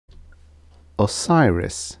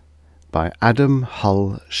Osiris by Adam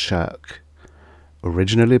Hull Shirk,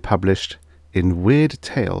 originally published in Weird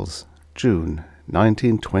Tales, June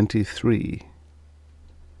 1923.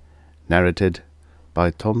 Narrated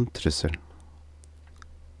by Tom Trussel.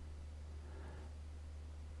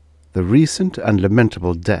 The recent and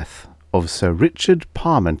lamentable death of Sir Richard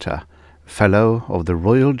Parmenter, Fellow of the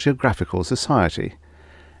Royal Geographical Society,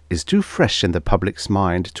 is too fresh in the public's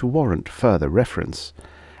mind to warrant further reference,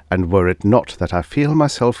 and were it not that I feel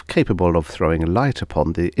myself capable of throwing light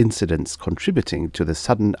upon the incidents contributing to the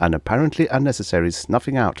sudden and apparently unnecessary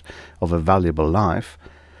snuffing out of a valuable life,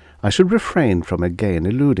 I should refrain from again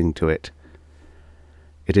alluding to it.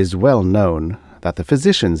 It is well known that the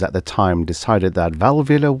physicians at the time decided that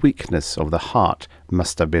valvular weakness of the heart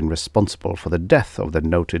must have been responsible for the death of the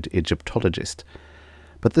noted Egyptologist,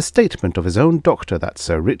 but the statement of his own doctor that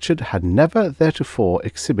Sir Richard had never theretofore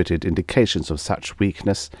exhibited indications of such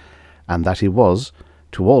weakness, and that he was,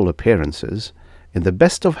 to all appearances, in the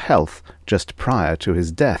best of health just prior to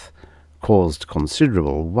his death, caused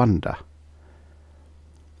considerable wonder.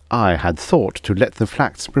 I had thought to let the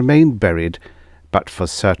facts remain buried, but for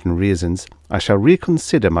certain reasons I shall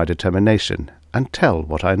reconsider my determination and tell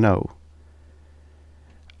what I know.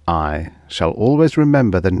 I shall always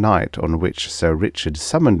remember the night on which Sir Richard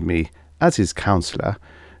summoned me, as his councillor,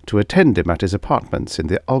 to attend him at his apartments in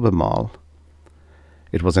the Albemarle.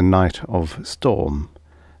 It was a night of storm,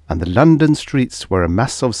 and the London streets were a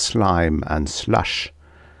mass of slime and slush.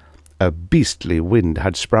 A beastly wind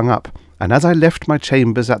had sprung up, and as I left my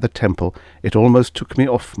chambers at the Temple, it almost took me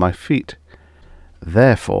off my feet.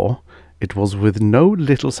 Therefore, it was with no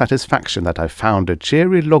little satisfaction that I found a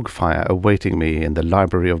cheery log fire awaiting me in the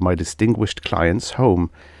library of my distinguished client's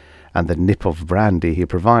home, and the nip of brandy he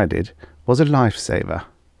provided was a life-saver.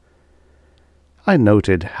 I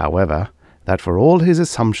noted, however, that for all his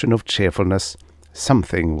assumption of cheerfulness,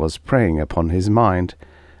 something was preying upon his mind,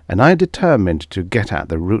 and I determined to get at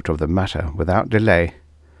the root of the matter without delay.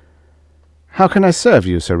 "How can I serve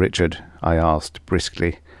you, Sir Richard?" I asked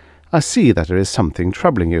briskly. "I see that there is something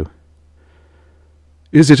troubling you."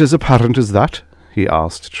 "Is it as apparent as that?" he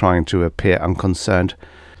asked, trying to appear unconcerned,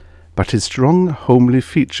 but his strong, homely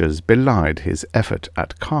features belied his effort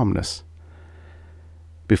at calmness.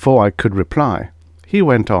 Before I could reply, he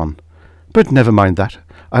went on, "But never mind that.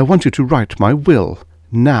 I want you to write my will,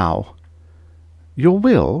 now." "Your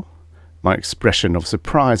will?" My expression of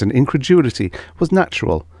surprise and incredulity was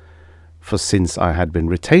natural, for since I had been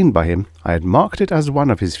retained by him, I had marked it as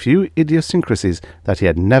one of his few idiosyncrasies that he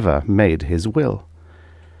had never made his will.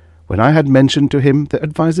 When I had mentioned to him the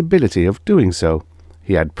advisability of doing so,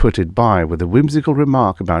 he had put it by with a whimsical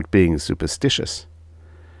remark about being superstitious.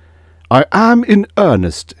 "I am in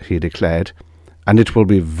earnest," he declared, "and it will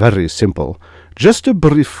be very simple. Just a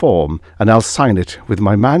brief form, and I'll sign it with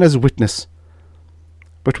my man as witness."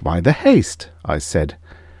 "But why the haste?" I said.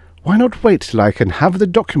 "Why not wait till I can have the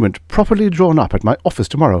document properly drawn up at my office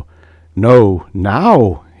tomorrow?" "No,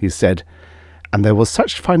 now," he said, and there was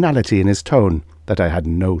such finality in his tone that I had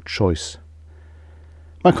no choice.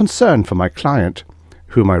 My concern for my client,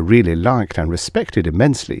 whom I really liked and respected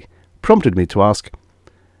immensely, prompted me to ask,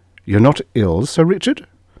 "You're not ill, Sir Richard?"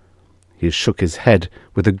 He shook his head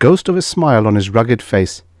with the ghost of a smile on his rugged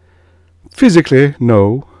face. "Physically,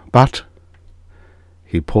 no, but—"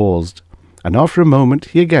 He paused, and after a moment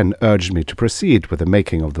he again urged me to proceed with the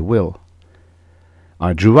making of the will.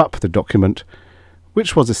 I drew up the document,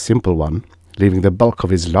 which was a simple one, leaving the bulk of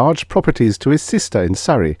his large properties to his sister in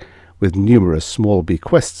Surrey, with numerous small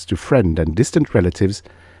bequests to friend and distant relatives,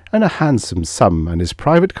 and a handsome sum and his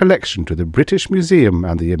private collection to the British Museum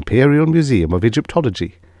and the Imperial Museum of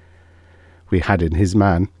Egyptology. We had in his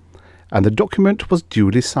man, and the document was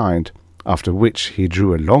duly signed, after which he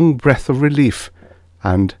drew a long breath of relief,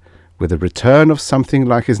 and, with a return of something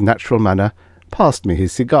like his natural manner, passed me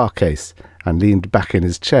his cigar-case, and leaned back in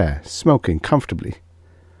his chair, smoking comfortably.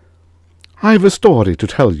 "I've a story to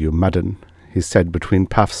tell you, madam," he said between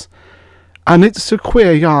puffs, "and it's a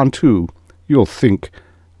queer yarn too, you'll think.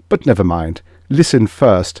 But never mind, listen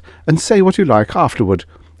first, and say what you like afterward.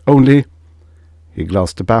 Only—" He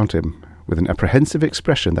glanced about him, with an apprehensive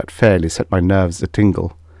expression that fairly set my nerves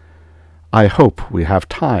a-tingle. "I hope we have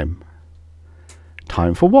time."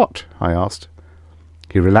 "Time for what?" I asked.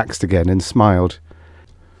 He relaxed again and smiled.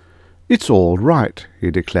 "It's all right," he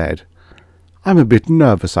declared. "I'm a bit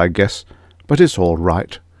nervous, I guess, but it's all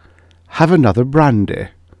right. Have another brandy."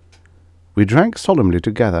 We drank solemnly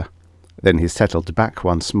together. Then he settled back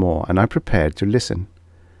once more, and I prepared to listen.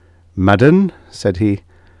 "Madam," said he,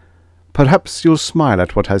 "perhaps you'll smile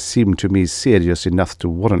at what has seemed to me serious enough to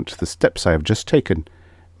warrant the steps I have just taken.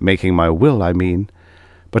 making my will, I mean.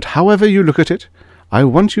 But however you look at it, I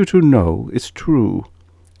want you to know it's true,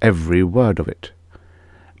 every word of it.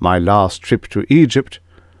 My last trip to Egypt,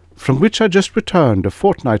 from which I just returned a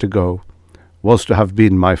fortnight ago, was to have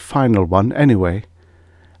been my final one anyway.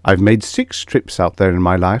 I've made 6 trips out there in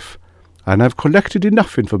my life, and I've collected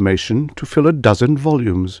enough information to fill a dozen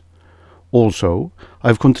volumes. Also,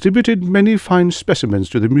 I've contributed many fine specimens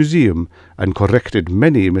to the museum and corrected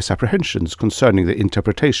many misapprehensions concerning the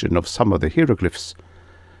interpretation of some of the hieroglyphs.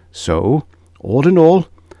 So, all in all,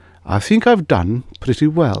 I think I've done pretty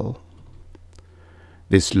well.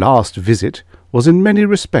 This last visit was in many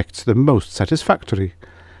respects the most satisfactory,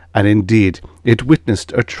 and indeed it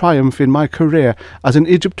witnessed a triumph in my career as an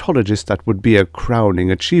Egyptologist that would be a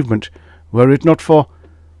crowning achievement, were it not for—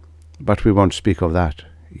 but we won't speak of that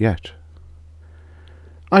yet.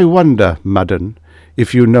 I wonder, madam,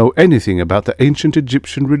 if you know anything about the ancient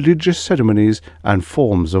Egyptian religious ceremonies and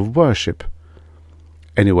forms of worship.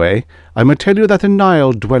 Anyway, I may tell you that the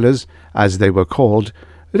Nile dwellers, as they were called,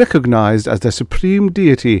 recognized as their supreme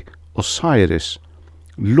deity Osiris,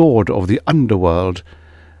 lord of the underworld.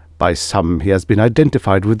 By some he has been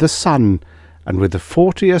identified with the sun, and with the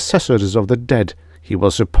 40 assessors of the dead he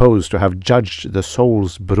was supposed to have judged the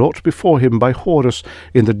souls brought before him by Horus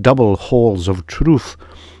in the double halls of truth,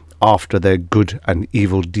 after their good and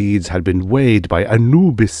evil deeds had been weighed by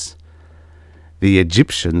Anubis. The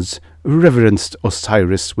Egyptians reverenced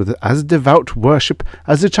Osiris with as devout worship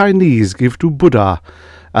as the Chinese give to Buddha,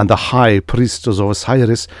 and the high priests of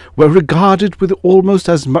Osiris were regarded with almost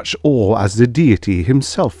as much awe as the deity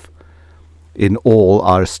himself. In all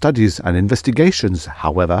our studies and investigations,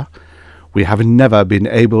 however, we have never been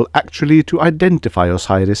able actually to identify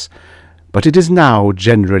Osiris, but it is now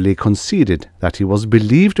generally conceded that he was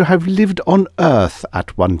believed to have lived on earth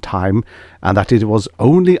at one time, and that it was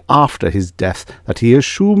only after his death that he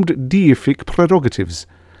assumed deific prerogatives.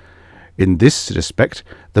 In this respect,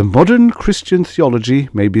 the modern Christian theology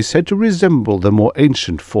may be said to resemble the more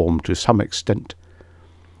ancient form to some extent.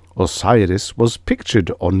 Osiris was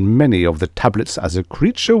pictured on many of the tablets as a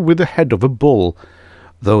creature with the head of a bull,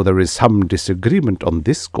 though there is some disagreement on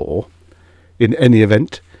this score. In any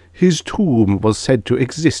event, his tomb was said to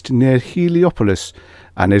exist near Heliopolis,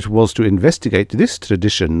 and it was to investigate this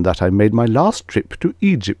tradition that I made my last trip to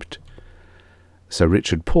Egypt. Sir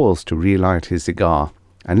Richard paused to relight his cigar,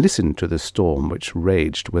 and listened to the storm which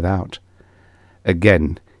raged without.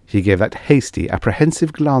 Again he gave that hasty,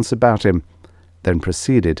 apprehensive glance about him, then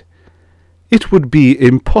proceeded. "It would be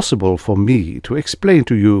impossible for me to explain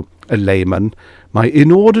to you, a layman, my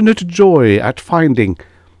inordinate joy at finding—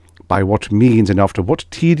 by what means and after what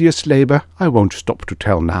tedious labour I won't stop to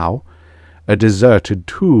tell now— a deserted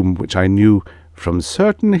tomb which I knew, from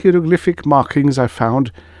certain hieroglyphic markings I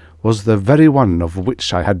found, was the very one of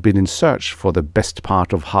which I had been in search for the best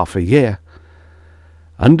part of half a year.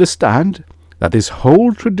 Understand that this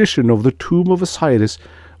whole tradition of the Tomb of Osiris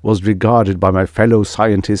was regarded by my fellow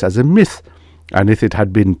scientists as a myth, and if it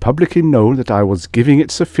had been publicly known that I was giving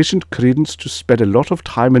it sufficient credence to spend a lot of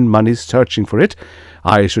time and money searching for it,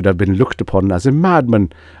 I should have been looked upon as a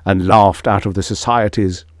madman and laughed out of the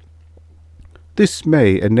societies. This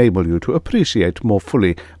may enable you to appreciate more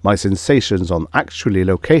fully my sensations on actually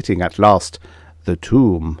locating at last the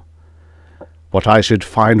tomb. What I should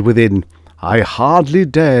find within, I hardly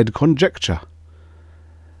dared conjecture.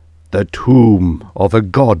 The tomb of a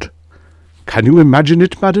god. Can you imagine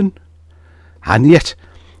it, madam? And yet,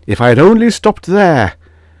 if I had only stopped there,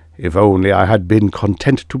 if only I had been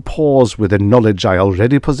content to pause with the knowledge I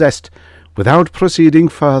already possessed, without proceeding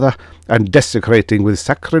further and desecrating with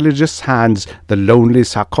sacrilegious hands the lonely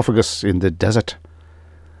sarcophagus in the desert.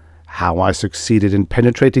 How I succeeded in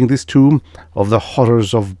penetrating this tomb, of the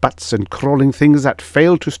horrors of bats and crawling things that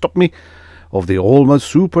failed to stop me, of the almost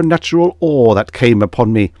supernatural awe that came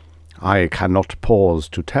upon me, I cannot pause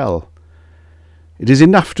to tell. It is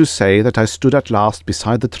enough to say that I stood at last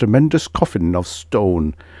beside the tremendous coffin of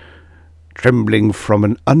stone, trembling from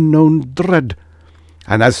an unknown dread,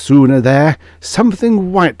 and as soon as there,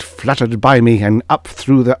 something white fluttered by me and up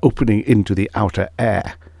through the opening into the outer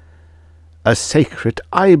air. A sacred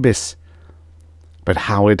ibis. But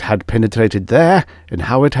how it had penetrated there, and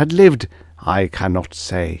how it had lived, I cannot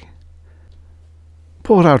say.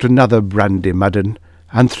 Pour out another brandy, madam,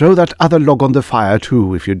 and throw that other log on the fire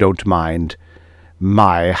too, if you don't mind.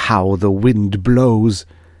 My, how the wind blows!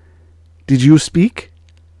 Did you speak?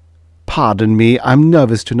 Pardon me, I'm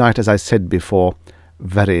nervous tonight, as I said before.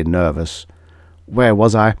 Very nervous. Where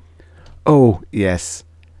was I? Oh, yes.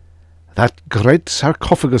 That great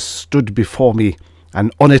sarcophagus stood before me,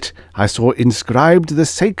 and on it I saw inscribed the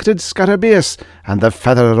sacred scarabaeus and the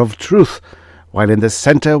feather of truth, while in the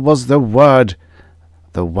centre was the word,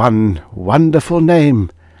 the one wonderful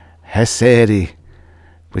name, Heseri,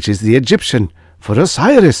 which is the Egyptian for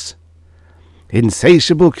Osiris.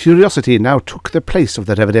 Insatiable curiosity now took the place of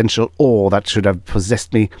the reverential awe that should have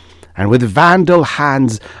possessed me, and with vandal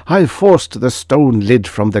hands I forced the stone lid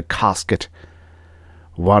from the casket.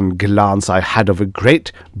 One glance I had of a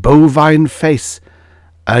great bovine face,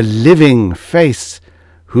 a living face,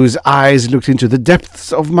 whose eyes looked into the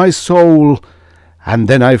depths of my soul, and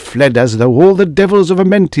then I fled as though all the devils of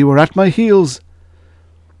Amenti were at my heels.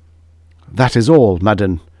 That is all,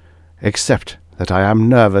 madam, except that I am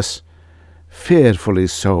nervous, fearfully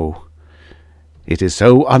so. It is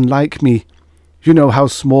so unlike me. You know how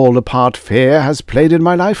small a part fear has played in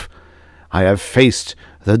my life. I have faced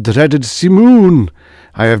the dreaded Simoon.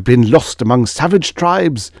 I have been lost among savage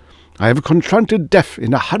tribes. I have confronted death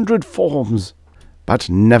in 100 forms. But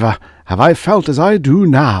never have I felt as I do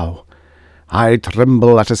now. I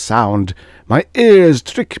tremble at a sound. My ears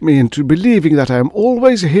trick me into believing that I am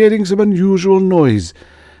always hearing some unusual noise.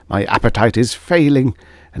 My appetite is failing,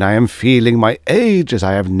 and I am feeling my age as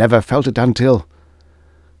I have never felt it until—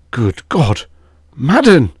 Good God!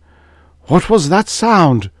 Madam! What was that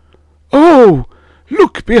sound? Oh!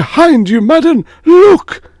 Look behind you, madam!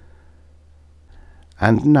 Look!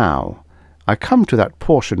 And now I come to that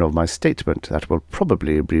portion of my statement that will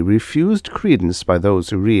probably be refused credence by those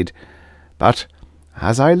who read, but,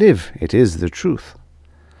 as I live, it is the truth.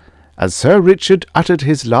 As Sir Richard uttered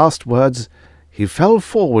his last words, he fell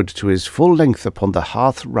forward to his full length upon the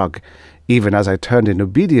hearth rug, even as I turned in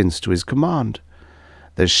obedience to his command.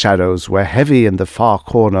 The shadows were heavy in the far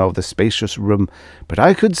corner of the spacious room, but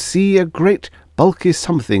I could see a great bulky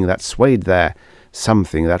something that swayed there,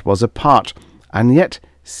 something that was apart, and yet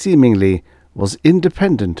seemingly was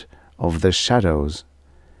independent of the shadows.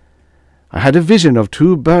 I had a vision of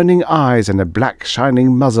 2 burning eyes and a black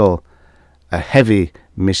shining muzzle, a heavy,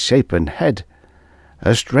 misshapen head.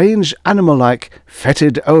 A strange animal-like,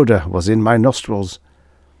 fetid odour was in my nostrils.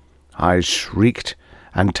 I shrieked,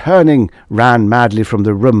 and turning, ran madly from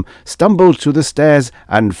the room, stumbled to the stairs,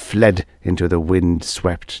 and fled into the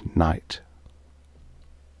wind-swept night.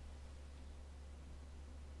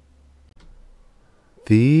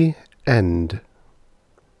 The End.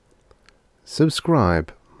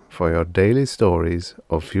 Subscribe for your daily stories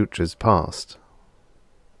of futures past.